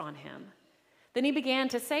on him. Then he began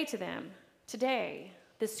to say to them, "Today,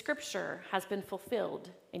 this scripture has been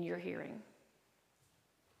fulfilled in your hearing."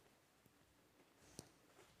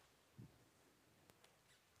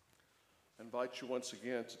 I invite you once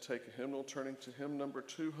again to take a hymnal, turning to hymn number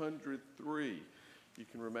 203. You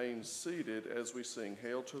can remain seated as we sing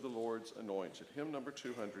Hail to the Lord's Anointed, hymn number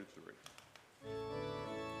 203.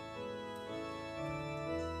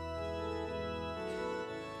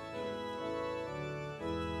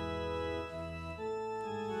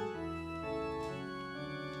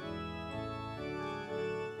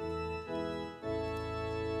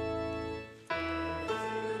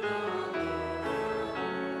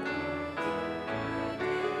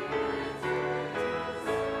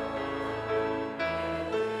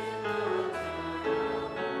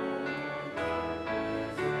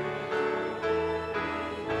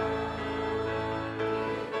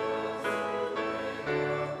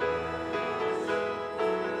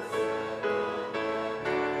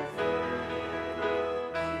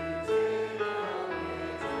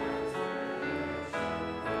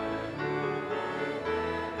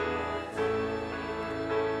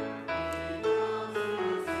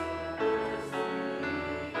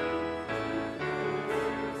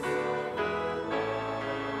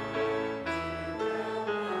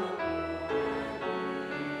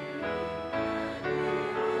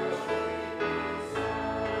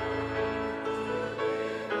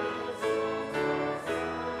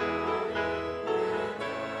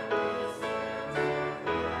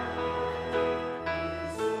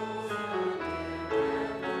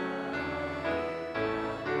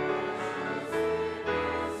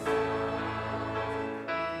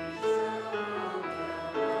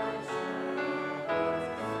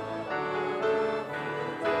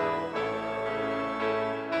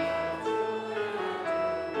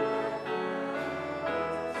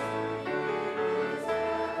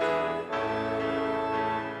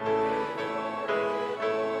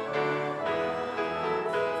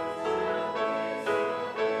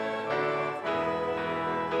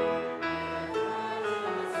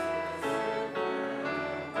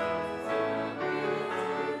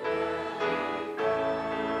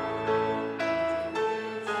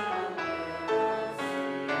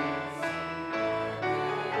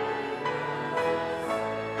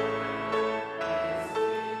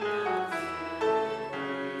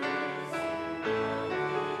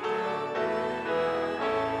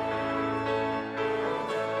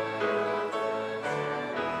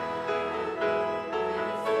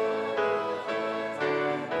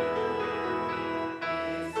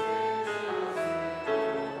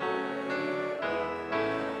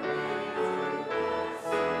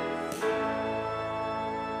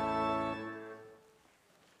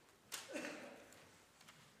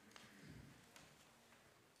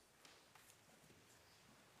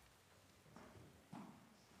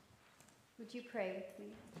 Would you pray with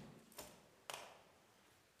me?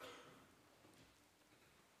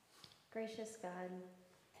 Gracious God,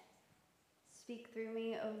 speak through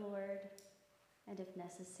me, O Lord, and if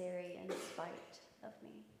necessary, in spite of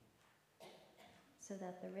me, so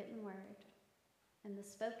that the written word and the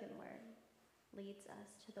spoken word leads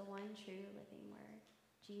us to the one true living word,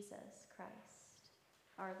 Jesus Christ,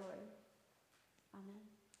 our Lord. Amen.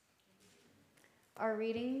 Our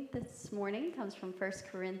reading this morning comes from 1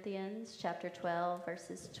 Corinthians chapter 12,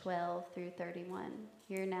 verses 12 through 31.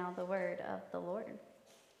 Hear now the word of the Lord.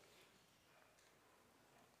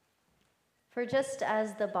 For just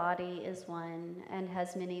as the body is one and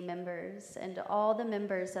has many members, and all the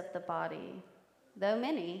members of the body, though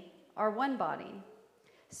many, are one body,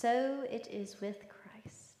 so it is with Christ.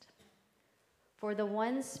 For the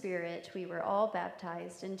one Spirit we were all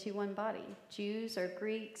baptized into one body, Jews or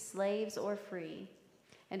Greeks, slaves or free,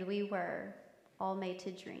 and we were all made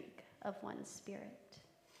to drink of one Spirit.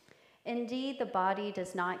 Indeed, the body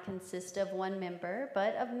does not consist of one member,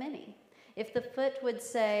 but of many. If the foot would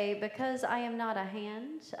say, "Because I am not a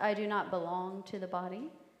hand, I do not belong to the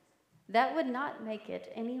body," that would not make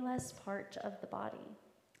it any less part of the body.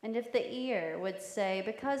 And if the ear would say,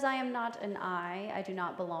 "Because I am not an eye, I do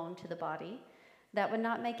not belong to the body," that would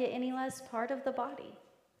not make it any less part of the body.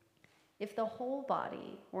 If the whole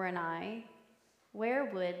body were an eye, where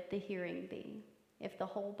would the hearing be? If the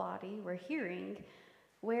whole body were hearing,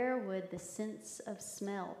 where would the sense of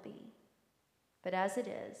smell be? But as it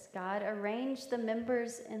is, God arranged the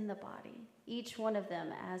members in the body, each one of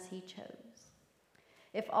them as he chose.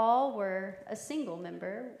 If all were a single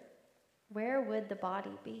member, where would the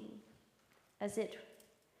body be? As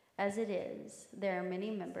it is, there are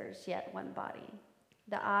many members, yet one body.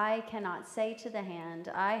 The eye cannot say to the hand,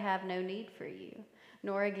 "I have no need for you,"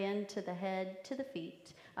 nor again to the head, to the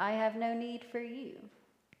feet, I have no need for you.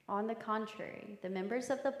 On the contrary, the members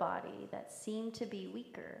of the body that seem to be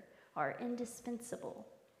weaker are indispensable.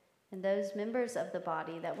 And those members of the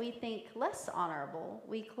body that we think less honorable,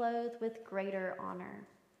 we clothe with greater honor.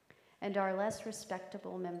 And our less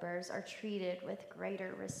respectable members are treated with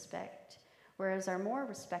greater respect, whereas our more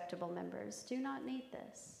respectable members do not need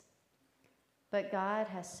this. But God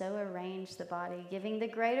has so arranged the body, giving the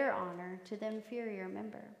greater honor to the inferior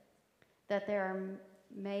member, that there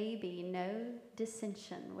may be no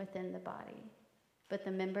dissension within the body, but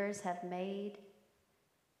the members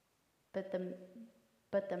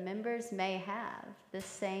may have the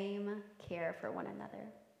same care for one another.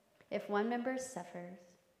 If one member suffers,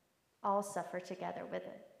 all suffer together with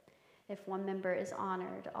it. If one member is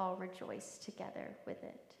honored, all rejoice together with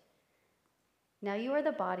it. Now you are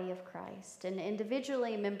the body of Christ, and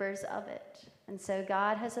individually members of it. And so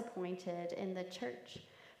God has appointed in the church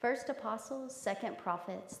first apostles, second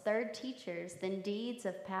prophets, third teachers, then deeds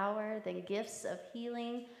of power, then gifts of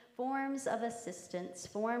healing, forms of assistance,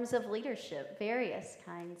 forms of leadership, various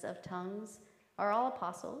kinds of tongues. Are all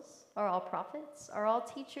apostles? Are all prophets? Are all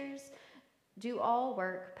teachers? Do all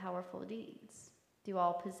work powerful deeds? Do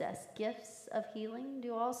all possess gifts of healing?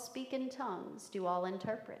 Do all speak in tongues? Do all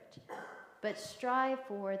interpret? But strive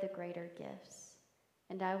for the greater gifts,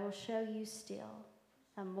 and I will show you still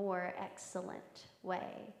a more excellent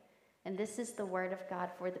way. And this is the word of God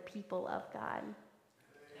for the people of God.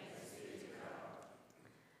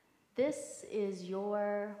 This is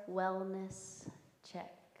your wellness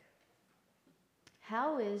check.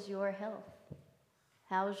 How is your health?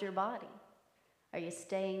 How's your body? Are you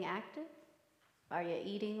staying active? Are you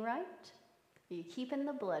eating right? Are you keeping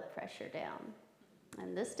the blood pressure down?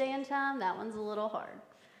 And this day and time, that one's a little hard.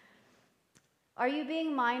 Are you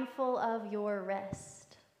being mindful of your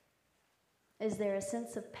rest? Is there a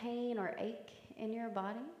sense of pain or ache in your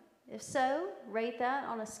body? If so, rate that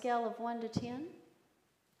on a scale of 1 to 10.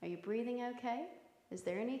 Are you breathing okay? Is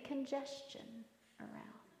there any congestion around?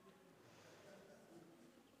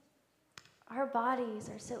 Our bodies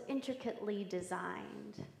are so intricately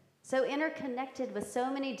designed, so interconnected with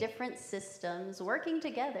so many different systems working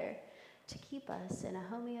together to keep us in a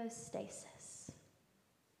homeostasis.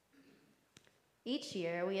 Each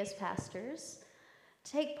year, we as pastors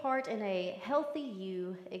take part in a Healthy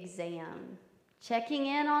You exam, checking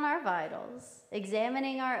in on our vitals,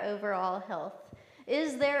 examining our overall health.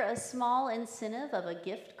 Is there a small incentive of a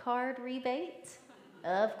gift card rebate?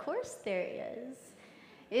 Of course there is.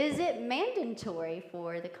 Is it mandatory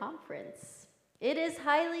for the conference? It is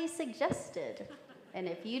highly suggested. And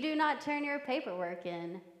if you do not turn your paperwork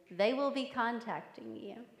in, they will be contacting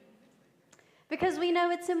you. Because we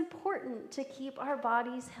know it's important to keep our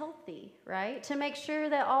bodies healthy, right? To make sure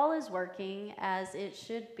that all is working as it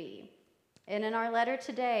should be. And in our letter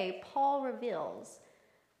today, Paul reveals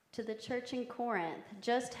to the church in Corinth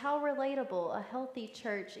just how relatable a healthy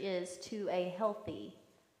church is to a healthy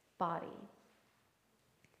body.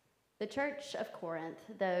 The church of Corinth,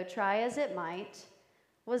 though try as it might,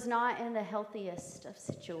 was not in the healthiest of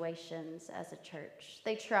situations as a church.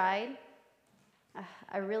 They tried.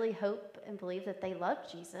 I really hope and believe that they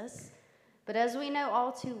loved Jesus. But as we know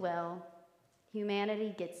all too well,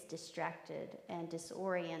 humanity gets distracted and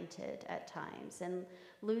disoriented at times and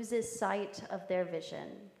loses sight of their vision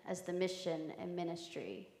as the mission and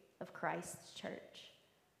ministry of Christ's church.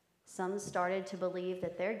 Some started to believe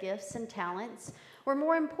that their gifts and talents were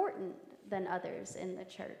more important than others in the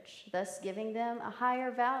church, thus giving them a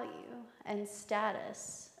higher value and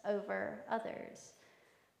status over others.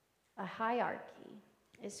 A hierarchy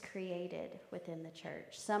is created within the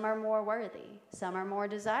church. Some are more worthy, some are more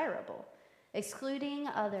desirable, excluding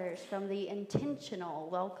others from the intentional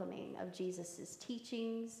welcoming of Jesus'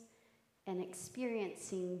 teachings and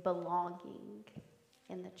experiencing belonging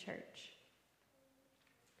in the church.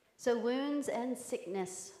 So wounds and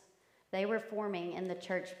sickness, they were forming in the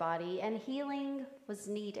church body, and healing was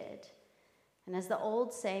needed. And as the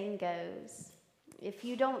old saying goes, if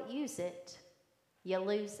you don't use it, you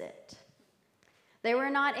lose it. They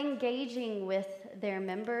were not engaging with their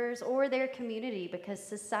members or their community because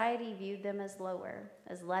society viewed them as lower,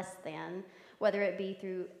 as less than, whether it be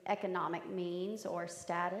through economic means or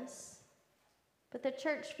status. But the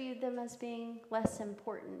church viewed them as being less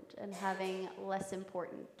important and having less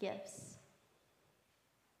important gifts.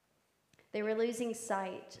 They were losing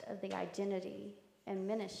sight of the identity and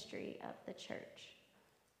ministry of the church.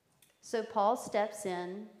 So Paul steps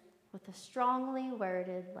in with a strongly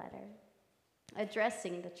worded letter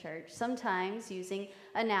addressing the church, sometimes using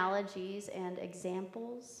analogies and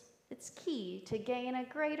examples. It's key to gain a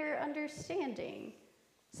greater understanding.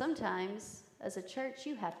 Sometimes as a church,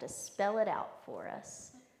 you have to spell it out for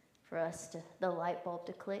us to, the light bulb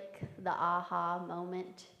to click, the aha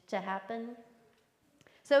moment to happen.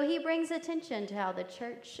 So he brings attention to how the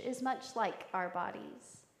church is much like our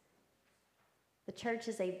bodies. The church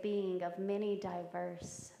is a being of many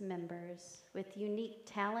diverse members with unique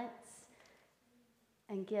talents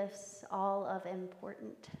and gifts, all of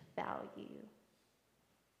important value.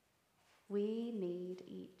 We need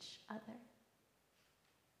each other.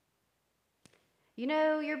 You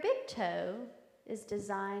know, your big toe is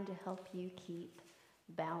designed to help you keep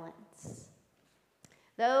balance.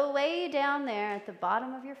 Though way down there at the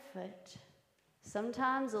bottom of your foot,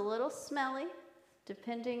 sometimes a little smelly,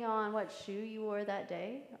 depending on what shoe you wore that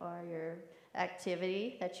day or your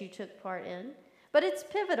activity that you took part in, but it's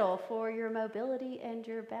pivotal for your mobility and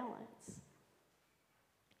your balance.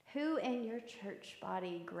 Who in your church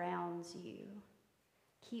body grounds you,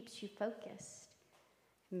 keeps you focused,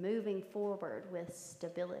 moving forward with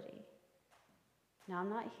stability? Now, I'm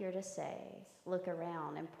not here to say, look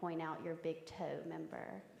around and point out your big toe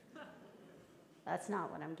member. That's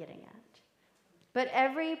not what I'm getting at. But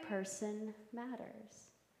every person matters.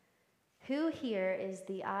 Who here is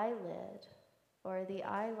the eyelid or the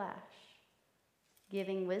eyelash,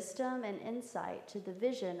 giving wisdom and insight to the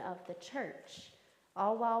vision of the church,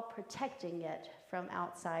 all while protecting it from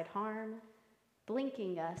outside harm,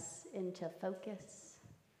 blinking us into focus,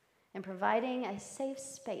 and providing a safe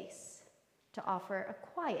space to offer a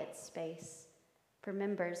quiet space for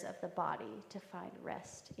members of the body to find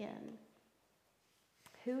rest in?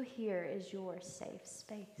 Who here is your safe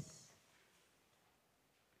space?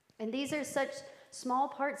 And these are such small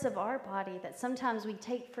parts of our body that sometimes we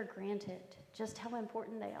take for granted just how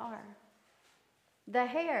important they are. The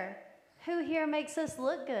hair. Who here makes us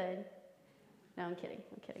look good? No, I'm kidding.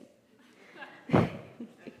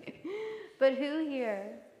 But who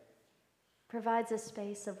here provides a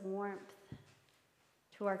space of warmth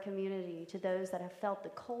to our community, to those that have felt the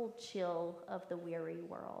cold chill of the weary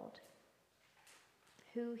world?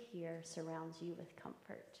 Who here surrounds you with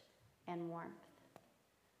comfort and warmth?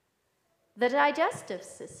 The digestive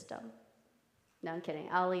system. No, I'm kidding.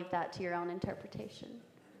 I'll leave that to your own interpretation.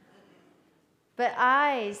 But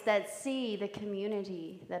eyes that see the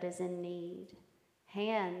community that is in need.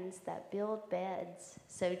 Hands that build beds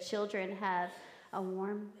so children have a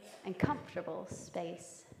warm and comfortable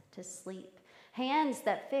space to sleep. Hands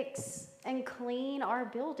that fix and clean our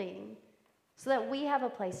building so that we have a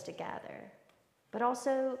place to gather. But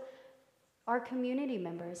also, our community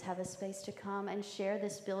members have a space to come and share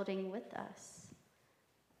this building with us.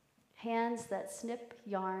 Hands that snip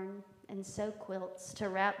yarn and sew quilts to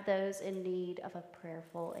wrap those in need of a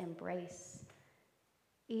prayerful embrace.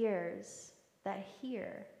 Ears that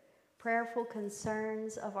hear prayerful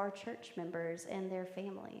concerns of our church members and their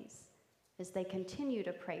families as they continue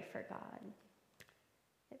to pray for God,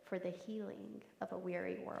 for the healing of a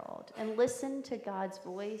weary world, and listen to God's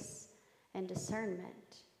voice and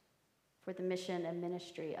discernment for the mission and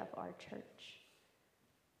ministry of our church.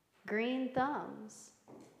 Green thumbs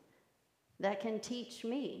that can teach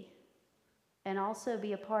me and also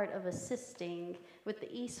be a part of assisting with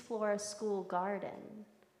the East Flora School Garden.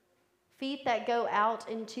 Feet that go out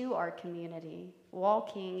into our community,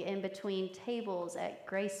 walking in between tables at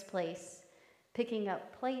Grace Place, picking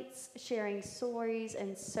up plates, sharing stories,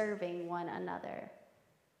 and serving one another.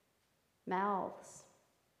 Mouths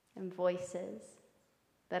and voices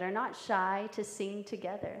that are not shy to sing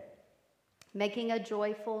together, making a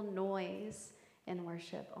joyful noise in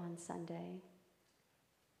worship on Sunday.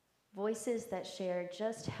 Voices that share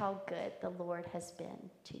just how good the Lord has been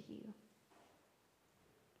to you.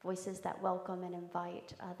 Voices that welcome and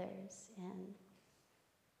invite others in.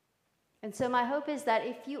 And so my hope is that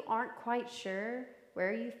if you aren't quite sure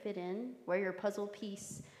where you fit in, where your puzzle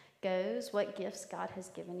piece goes, what gifts God has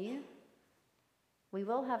given you, we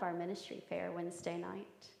will have our ministry fair Wednesday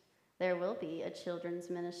night. There will be a children's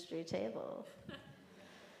ministry table.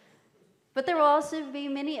 But there will also be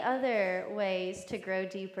many other ways to grow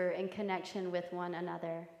deeper in connection with one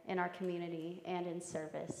another in our community and in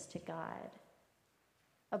service to God.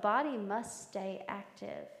 A body must stay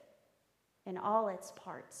active in all its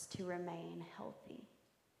parts to remain healthy.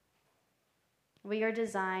 We are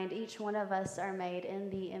designed, each one of us are made in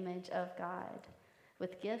the image of God,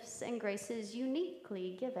 with gifts and graces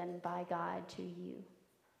uniquely given by God to you.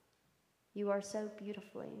 You are so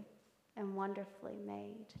beautifully and wonderfully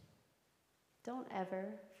made. Don't ever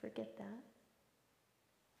forget that.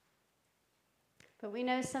 But we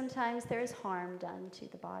know sometimes there is harm done to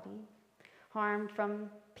the body. Harm from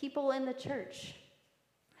people in the church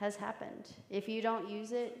has happened. If you don't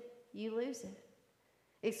use it, you lose it.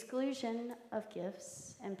 Exclusion of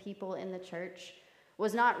gifts and people in the church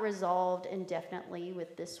was not resolved indefinitely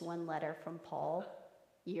with this one letter from Paul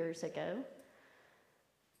years ago.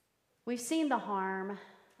 We've seen the harm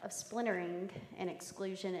of splintering and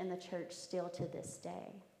exclusion in the church still to this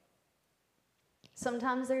day.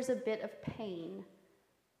 Sometimes there's a bit of pain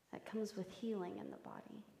that comes with healing in the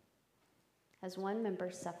body. As one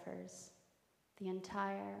member suffers, the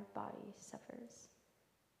entire body suffers.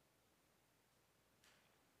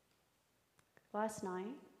 Last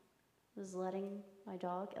night, I was letting my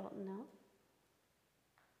dog Elton out.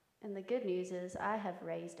 And the good news is I have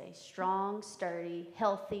raised a strong, sturdy,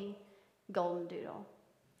 healthy golden doodle.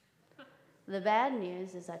 The bad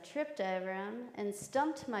news is I tripped over him and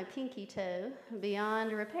stumped my pinky toe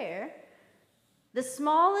beyond repair. The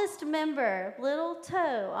smallest member, little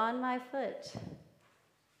toe on my foot,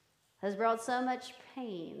 has brought so much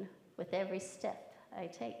pain with every step I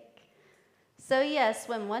take. So yes,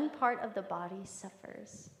 when one part of the body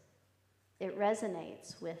suffers, it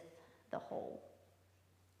resonates with the whole.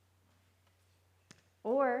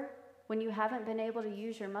 Or when you haven't been able to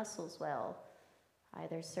use your muscles well,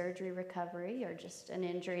 either surgery recovery or just an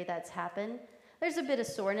injury that's happened, there's a bit of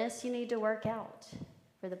soreness you need to work out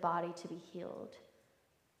for the body to be healed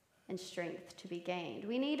and strength to be gained.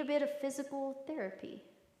 We need a bit of physical therapy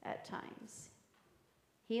at times.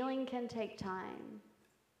 Healing can take time,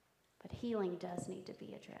 but healing does need to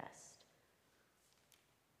be addressed.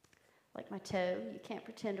 Like my toe, you can't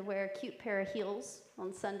pretend to wear a cute pair of heels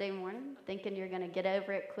on Sunday morning thinking you're going to get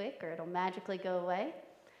over it quick or it'll magically go away.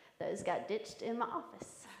 Those got ditched in my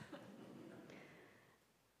office.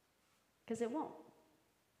 Because it won't.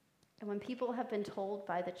 And when people have been told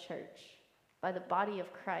by the church, by the body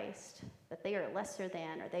of Christ, that they are lesser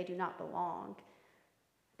than or they do not belong,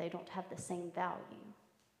 they don't have the same value,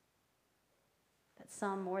 that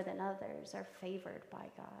some more than others are favored by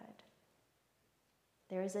God,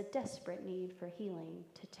 there is a desperate need for healing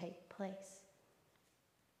to take place.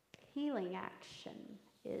 Healing action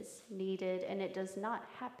is needed, and it does not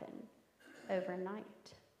happen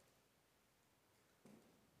overnight.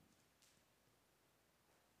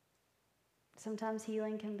 Sometimes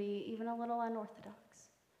healing can be even a little unorthodox,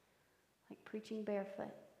 like preaching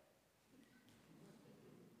barefoot.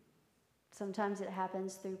 Sometimes it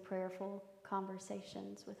happens through prayerful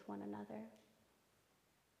conversations with one another,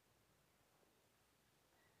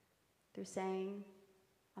 through saying,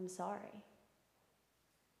 I'm sorry,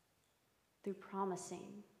 through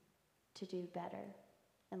promising to do better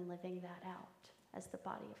and living that out as the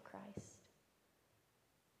body of Christ.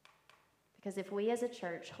 Because if we as a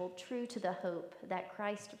church hold true to the hope that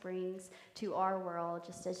Christ brings to our world,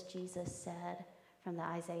 just as Jesus said from the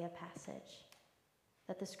Isaiah passage,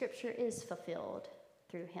 that the scripture is fulfilled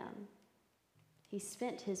through him. He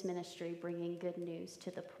spent his ministry bringing good news to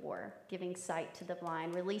the poor, giving sight to the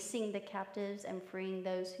blind, releasing the captives, and freeing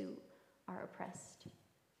those who are oppressed.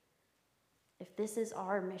 If this is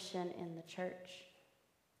our mission in the church,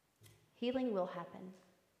 healing will happen.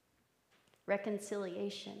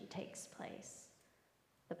 Reconciliation takes place.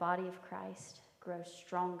 The body of Christ grows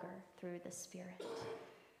stronger through the Spirit.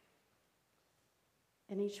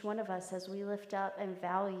 And each one of us, as we lift up and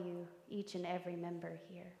value each and every member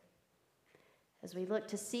here, as we look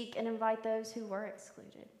to seek and invite those who are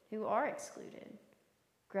excluded,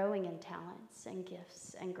 growing in talents and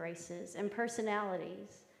gifts and graces and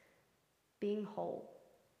personalities, being whole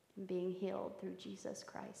and being healed through Jesus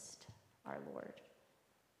Christ, our Lord.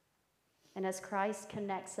 And as Christ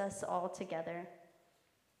connects us all together,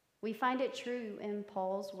 we find it true in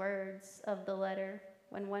Paul's words of the letter,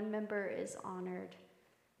 when one member is honored,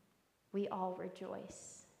 we all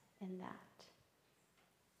rejoice in that.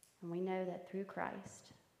 And we know that through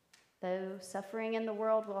Christ, though suffering in the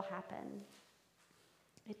world will happen,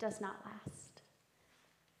 it does not last.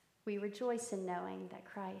 We rejoice in knowing that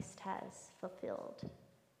Christ has fulfilled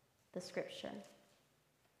the scripture.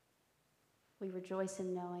 We rejoice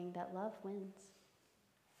in knowing that love wins.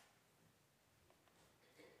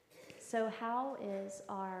 So how is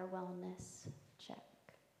our wellness check?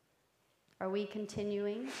 Are we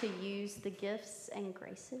continuing to use the gifts and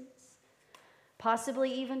graces?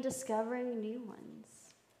 Possibly even discovering new ones?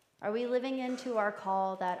 Are we living into our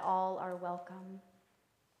call that all are welcome?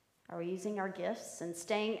 Are we using our gifts and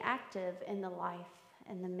staying active in the life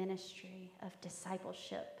and the ministry of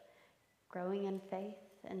discipleship, growing in faith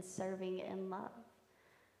and serving in love?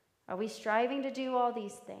 Are we striving to do all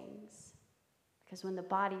these things? Because when the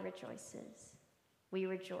body rejoices, we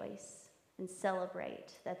rejoice and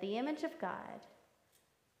celebrate that the image of God,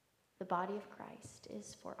 the body of Christ,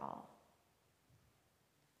 is for all.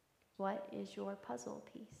 What is your puzzle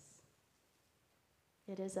piece?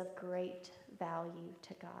 It is of great value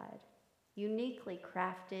to God, uniquely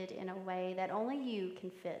crafted in a way that only you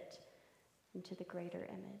can fit into the greater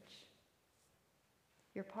image.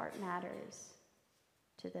 Your part matters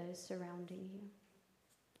to those surrounding you,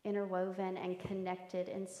 interwoven and connected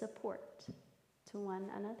in support to one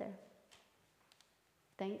another.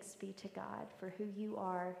 Thanks be to God for who you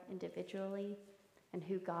are individually and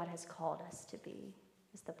who God has called us to be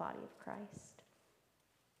as the body of Christ.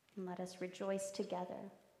 And let us rejoice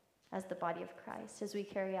together as the body of Christ as we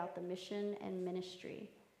carry out the mission and ministry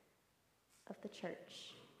of the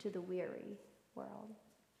church to the weary world.